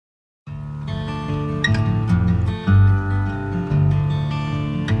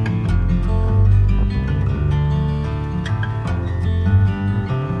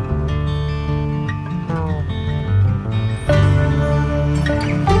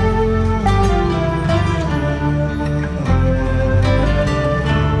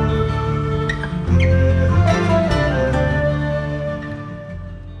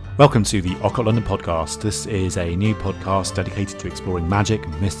Welcome to the Occult London podcast. This is a new podcast dedicated to exploring magic,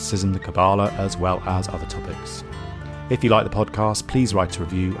 mysticism, the Kabbalah, as well as other topics. If you like the podcast, please write a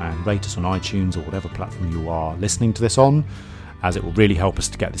review and rate us on iTunes or whatever platform you are listening to this on, as it will really help us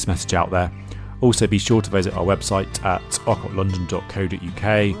to get this message out there. Also, be sure to visit our website at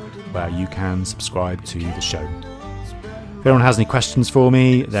occultlondon.co.uk, where you can subscribe to the show. If anyone has any questions for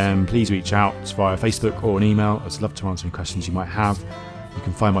me, then please reach out via Facebook or an email. I'd love to answer any questions you might have. You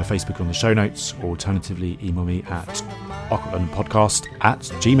can find my Facebook on the show notes, or alternatively email me at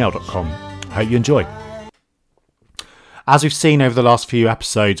occultlondonpodcast@gmail.com. Hope you enjoy. As we've seen over the last few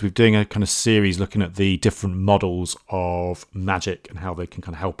episodes, we're doing a kind of series looking at the different models of magic and how they can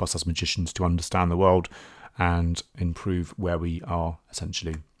kind of help us as magicians to understand the world and improve where we are,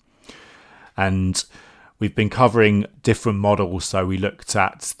 essentially. And we've been covering different models. So we looked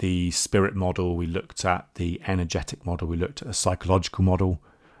at the spirit model, we looked at the energetic model, we looked at a psychological model,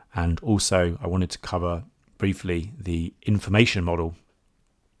 and also I wanted to cover briefly the information model,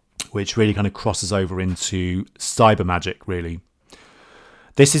 which really kind of crosses over into cyber magic, really.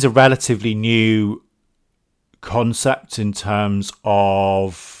 This is a relatively new concept in terms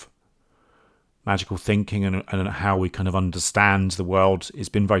of magical thinking and how we kind of understand the world. It's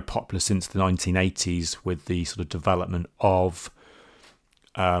been very popular since the 1980s with the sort of development of,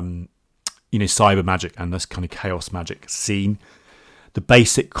 cyber magic and this kind of chaos magic scene. The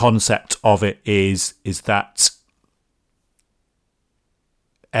basic concept of it is that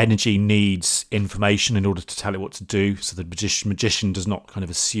energy needs information in order to tell it what to do. So the magician does not kind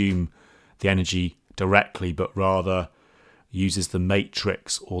of assume the energy directly, but rather uses the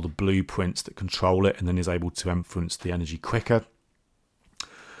matrix or the blueprints that control it and then is able to influence the energy quicker.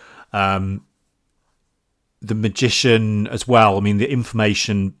 The magician as well, the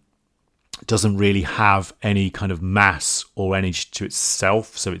information doesn't really have any kind of mass or energy to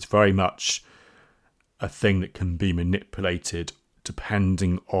itself, so it's very much a thing that can be manipulated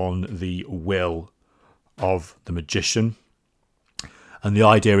depending on the will of the magician. And the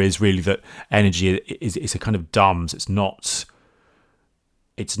idea is really that energy is a kind of DUMS. It's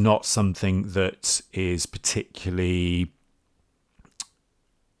not something that is particularly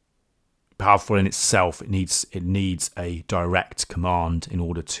powerful in itself. It needs a direct command in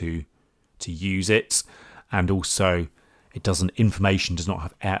order to use it, and also information does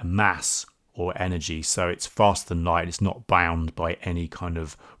not have mass or energy, so it's faster than light. It's not bound by any kind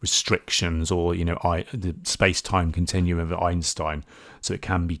of restrictions or the space-time continuum of Einstein, so it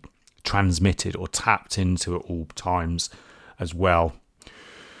can be transmitted or tapped into at all times as well.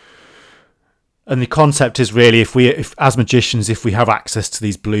 And the concept is really, if as magicians, if we have access to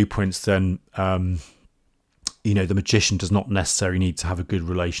these blueprints, then the magician does not necessarily need to have a good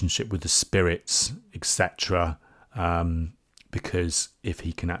relationship with the spirits, etc., because if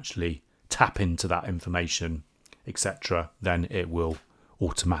he can actually tap into that information, etc., then it will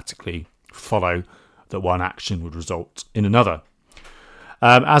automatically follow that one action would result in another.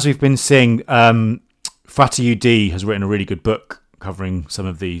 As we've been seeing, Fatih Ud has written a really good book covering some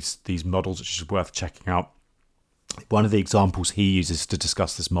of these models, which is worth checking out. One of the examples he uses to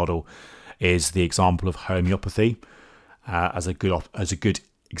discuss this model is the example of homeopathy as a good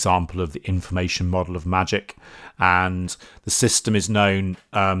example of the information model of magic. And the system is known.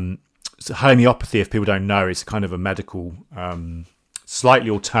 So homeopathy, if people don't know, is kind of a medical, slightly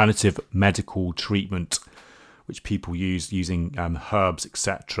alternative medical treatment which people use using herbs,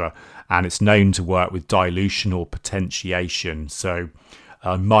 etc. And it's known to work with dilution or potentiation. So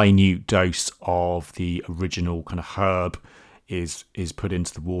a minute dose of the original kind of herb is put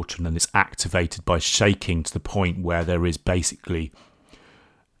into the water, and then it's activated by shaking to the point where there is basically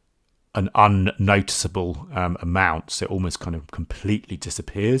an unnoticeable amount. So it almost kind of completely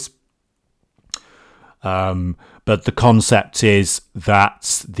disappears. But the concept is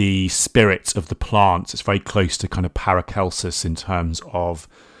that the spirit of the plant, it's very close to kind of Paracelsus in terms of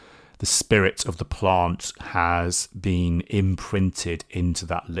the spirit of the plant has been imprinted into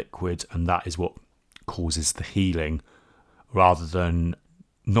that liquid, and that is what causes the healing, rather than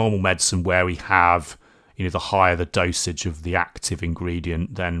normal medicine where we have, the higher the dosage of the active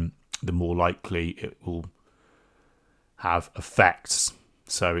ingredient, then the more likely it will have effects.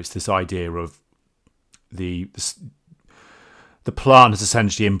 So it's this idea of the plant has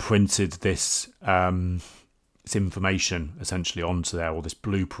essentially imprinted this information essentially onto there, or this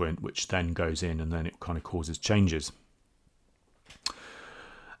blueprint, which then goes in and then it kind of causes changes.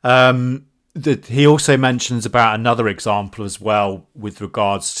 He also mentions about another example as well with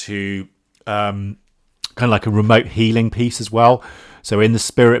regards to kind of like a remote healing piece as well. So in the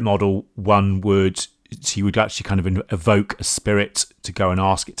spirit model, one would she would actually kind of evoke a spirit to go and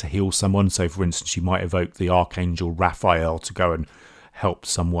ask it to heal someone. So, for instance, you might evoke the Archangel Raphael to go and help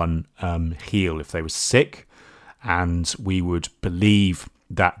someone heal if they were sick. And we would believe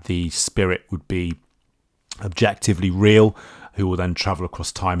that the spirit would be objectively real, who will then travel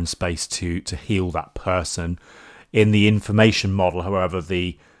across time and space to heal that person. In the information model, however,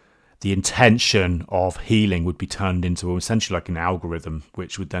 the intention of healing would be turned into essentially like an algorithm,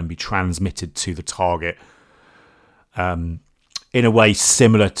 which would then be transmitted to the target in a way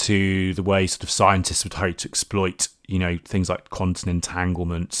similar to the way sort of scientists would hope to exploit, things like quantum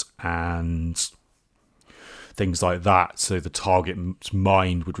entanglement and things like that. So the target's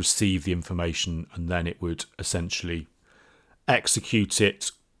mind would receive the information and then it would essentially execute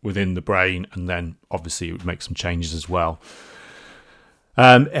it within the brain, and then obviously it would make some changes as well.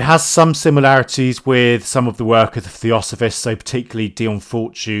 It has some similarities with some of the work of the Theosophists, so particularly Dion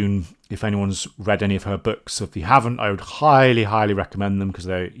Fortune. If anyone's read any of her books, if you haven't, I would highly, highly recommend them because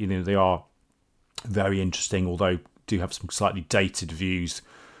they are very interesting, although do have some slightly dated views,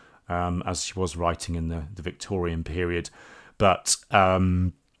 as she was writing in the Victorian period. But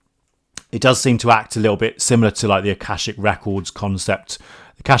it does seem to act a little bit similar to like the Akashic Records concept.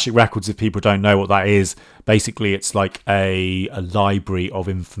 The Akashic Records, if people don't know what that is, basically it's like a library of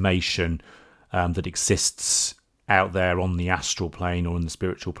information that exists out there on the astral plane or in the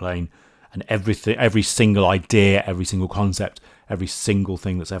spiritual plane, and every single idea, every single concept, every single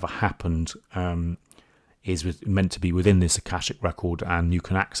thing that's ever happened is meant to be within this Akashic record, and you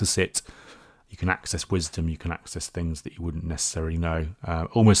can access it. You can access wisdom, you can access things that you wouldn't necessarily know,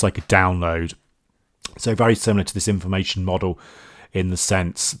 almost like a download. So very similar to this information model in the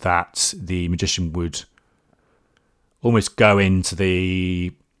sense that the magician would almost go into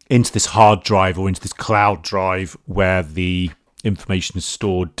this hard drive or into this cloud drive where the information is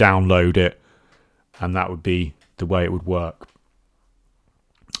stored, download it, and that would be the way it would work.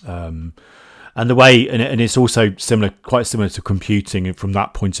 And the way, and it's also quite similar to computing from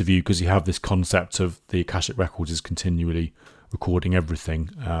that point of view, because you have this concept of the Akashic Records is continually recording everything,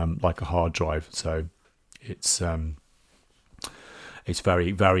 like a hard drive. So it's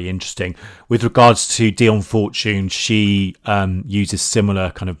very, very interesting. With regards to Dion Fortune, she uses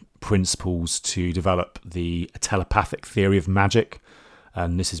similar kind of principles to develop the telepathic theory of magic.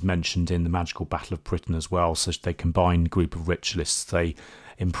 And this is mentioned in the Magical Battle of Britain as well. So they combine a group of ritualists. They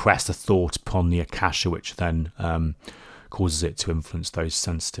impress a thought upon the Akasha, which then causes it to influence those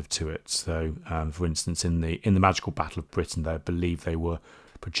sensitive to it. So, for instance, in the Magical Battle of Britain, they believe they were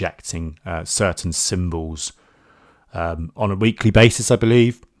projecting certain symbols on a weekly basis, I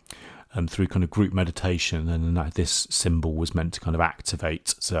believe, through kind of group meditation, and this symbol was meant to kind of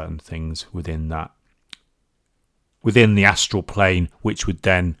activate certain things within the astral plane, which would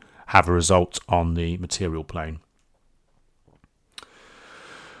then have a result on the material plane.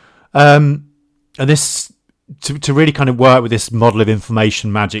 And this, to really kind of work with this model of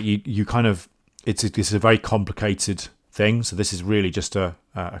information magic, you kind of, it's a very complicated thing. So this is really just a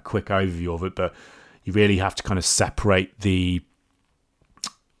quick overview of it, but you really have to kind of separate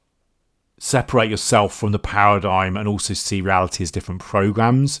yourself from the paradigm and also see reality as different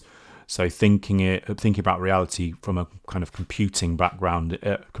programs. So thinking about reality from a kind of computing background,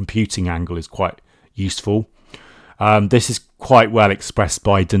 computing angle is quite useful. This is quite well expressed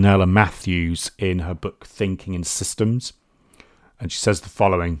by Donella Matthews in her book Thinking in Systems. And she says the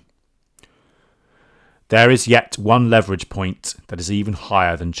following: "There is yet one leverage point that is even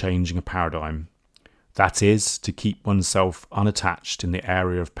higher than changing a paradigm. That is, to keep oneself unattached in the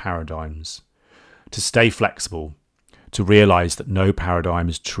area of paradigms. To stay flexible, to realise that no paradigm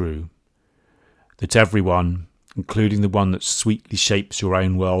is true. That everyone, including the one that sweetly shapes your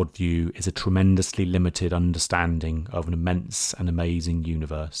own worldview, is a tremendously limited understanding of an immense and amazing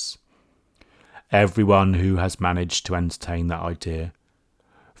universe. Everyone who has managed to entertain that idea,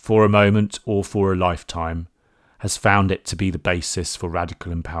 for a moment or for a lifetime, has found it to be the basis for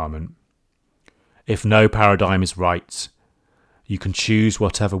radical empowerment. If no paradigm is right, you can choose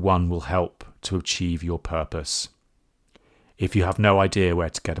whatever one will help to achieve your purpose. If you have no idea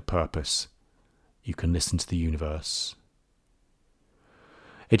where to get a purpose, you can listen to the universe.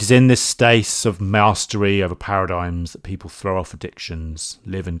 It is in this state of mastery over paradigms that people throw off addictions,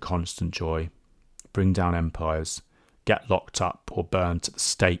 live in constant joy, bring down empires, get locked up or burnt at the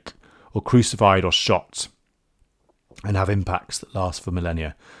stake, or crucified or shot, and have impacts that last for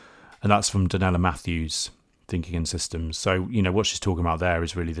millennia." And that's from Donella Matthews, Thinking in Systems. So, what she's talking about there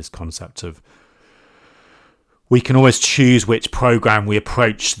is really this concept of we can always choose which program we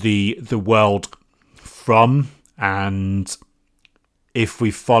approach the world from, and if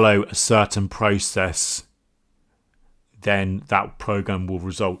we follow a certain process, then that program will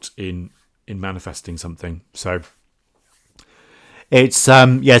result in manifesting something. So it's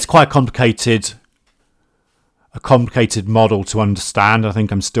it's quite a complicated model to understand. I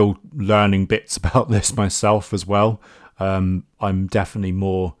think I'm still learning bits about this myself as well. I'm definitely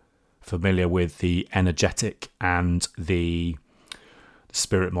more familiar with the energetic and the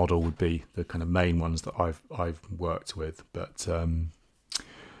spirit model would be the kind of main ones that I've worked with, but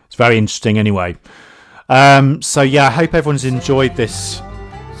it's very interesting anyway. So yeah, I hope everyone's enjoyed this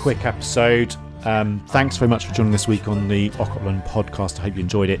quick episode. Thanks very much for joining this week on the Occult London podcast. I hope you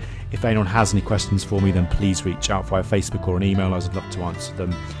enjoyed it. If anyone has any questions for me, then please reach out via Facebook or an email. I'd love to answer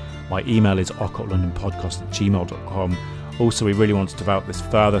them. My email is occultlondonpodcast@gmail.com. Also, we really want to develop this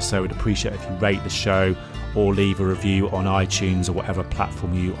further, so we'd appreciate if you rate the show or leave a review on iTunes or whatever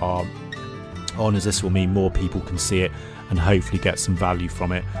platform you are on, as this will mean more people can see it and hopefully get some value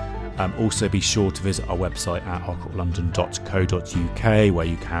from it. Also, be sure to visit our website at occultlondon.co.uk, where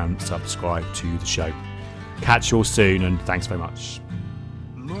you can subscribe to the show. Catch you all soon, and thanks very much.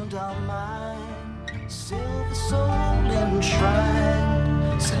 Silver soul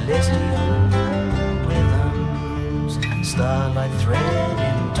enshrined, celestial rhythms, starlight thread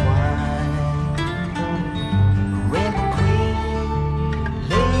in